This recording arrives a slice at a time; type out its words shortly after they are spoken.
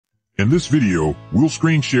In this video, we'll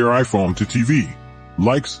screen share iPhone to TV.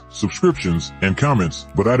 Likes, subscriptions, and comments,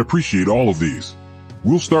 but I'd appreciate all of these.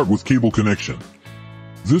 We'll start with cable connection.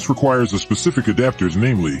 This requires a specific adapters,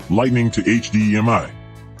 namely Lightning to HDMI.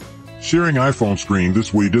 Sharing iPhone screen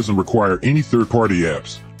this way doesn't require any third-party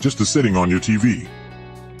apps, just a setting on your TV.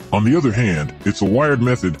 On the other hand, it's a wired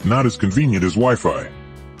method, not as convenient as Wi-Fi.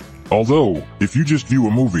 Although, if you just view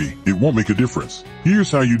a movie, it won't make a difference. Here's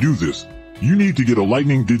how you do this. You need to get a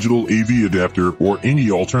Lightning digital AV adapter or any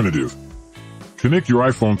alternative. Connect your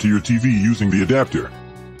iPhone to your TV using the adapter,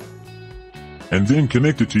 and then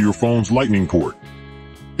connect it to your phone's Lightning port.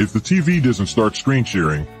 If the TV doesn't start screen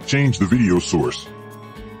sharing, change the video source.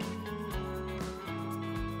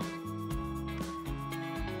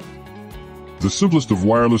 The simplest of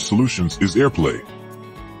wireless solutions is AirPlay.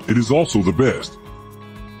 It is also the best.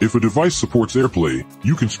 If a device supports AirPlay,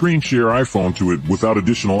 you can screen share iPhone to it without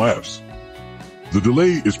additional apps. The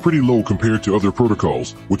delay is pretty low compared to other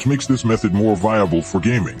protocols, which makes this method more viable for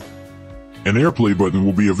gaming. An AirPlay button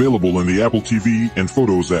will be available in the Apple TV and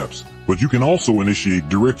Photos apps, but you can also initiate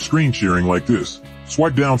direct screen sharing like this.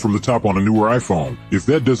 Swipe down from the top on a newer iPhone. If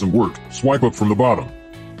that doesn't work, swipe up from the bottom.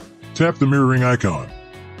 Tap the mirroring icon.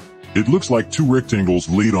 It looks like two rectangles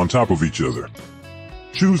laid on top of each other.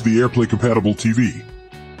 Choose the AirPlay-compatible TV.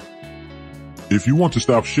 If you want to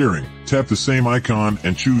stop sharing, tap the same icon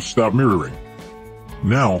and choose Stop Mirroring.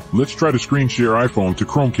 Now, let's try to screen share iPhone to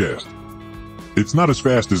Chromecast. It's not as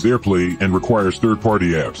fast as AirPlay and requires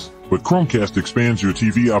third-party apps, but Chromecast expands your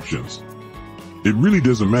TV options. It really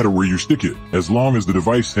doesn't matter where you stick it, as long as the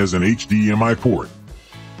device has an HDMI port.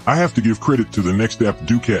 I have to give credit to the next app,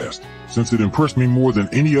 DoCast, since it impressed me more than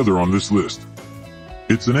any other on this list.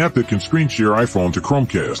 It's an app that can screen share iPhone to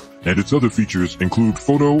Chromecast, and its other features include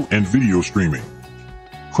photo and video streaming.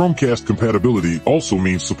 Chromecast compatibility also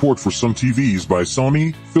means support for some TVs by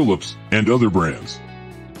Sony, Philips, and other brands.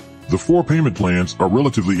 The 4 payment plans are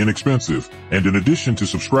relatively inexpensive, and in addition to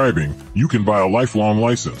subscribing, you can buy a lifelong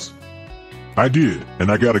license. I did, and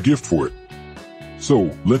I got a gift for it. So,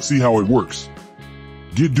 let's see how it works.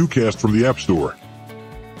 Get DoCast from the App Store.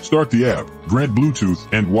 Start the app, grant Bluetooth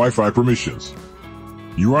and Wi-Fi permissions.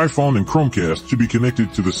 Your iPhone and Chromecast should be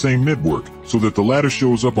connected to the same network so that the latter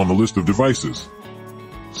shows up on the list of devices.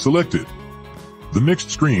 Select it. The next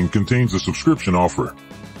screen contains a subscription offer.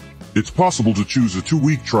 It's possible to choose a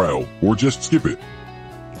 2-week trial or just skip it.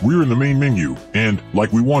 We're in the main menu, and,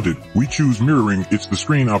 like we wanted, we choose mirroring. It's the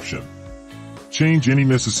screen option. Change any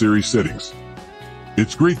necessary settings.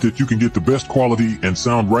 It's great that you can get the best quality and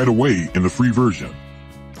sound right away in the free version.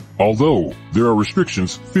 Although, there are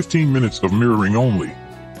restrictions, 15 minutes of mirroring only.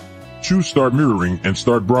 Choose Start Mirroring and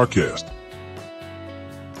Start Broadcast.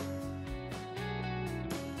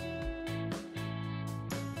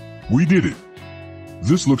 We did it.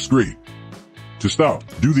 This looks great. To stop,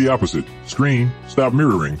 do the opposite. Screen, stop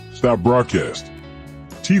mirroring, stop broadcast.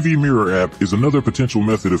 TV Mirror app is another potential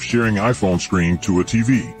method of sharing iPhone screen to a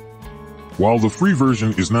TV. While the free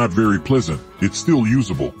version is not very pleasant, it's still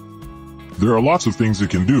usable. There are lots of things it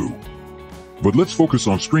can do. But let's focus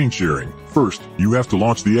on screen sharing. First, you have to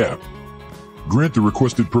launch the app. Grant the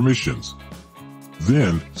requested permissions.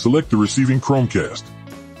 Then, select the receiving Chromecast.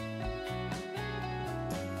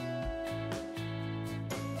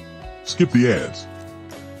 Skip the ads.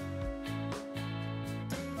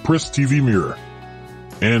 Press TV Mirror.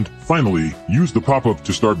 And, finally, use the pop-up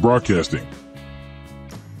to start broadcasting.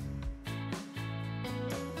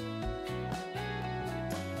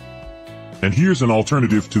 And here's an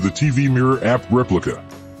alternative to the TV Mirror app, Replica.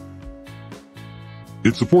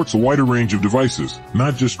 It supports a wider range of devices,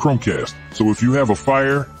 not just Chromecast, so if you have a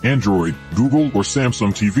Fire, Android, Google, or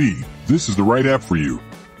Samsung TV, this is the right app for you.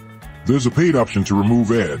 There's a paid option to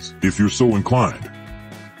remove ads, if you're so inclined.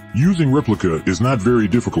 Using Replica is not very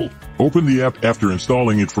difficult. Open the app after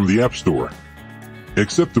installing it from the App Store.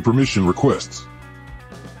 Accept the permission requests.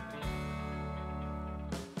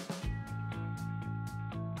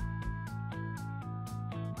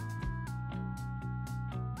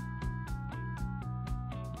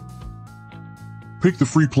 Pick the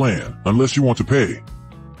free plan, unless you want to pay.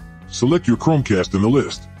 Select your Chromecast in the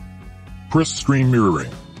list. Press Screen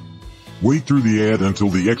Mirroring. Wait through the ad until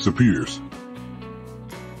the X appears.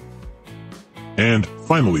 And,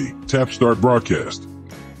 finally, tap Start Broadcast.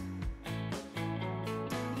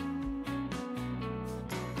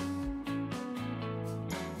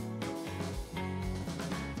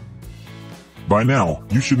 By now,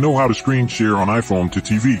 you should know how to screen share on iPhone to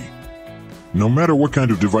TV. No matter what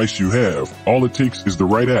kind of device you have, all it takes is the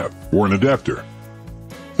right app or an adapter.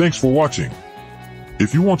 Thanks for watching.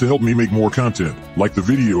 If you want to help me make more content, like the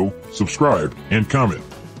video, subscribe, and comment.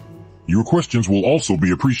 Your questions will also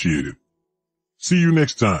be appreciated. See you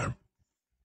next time.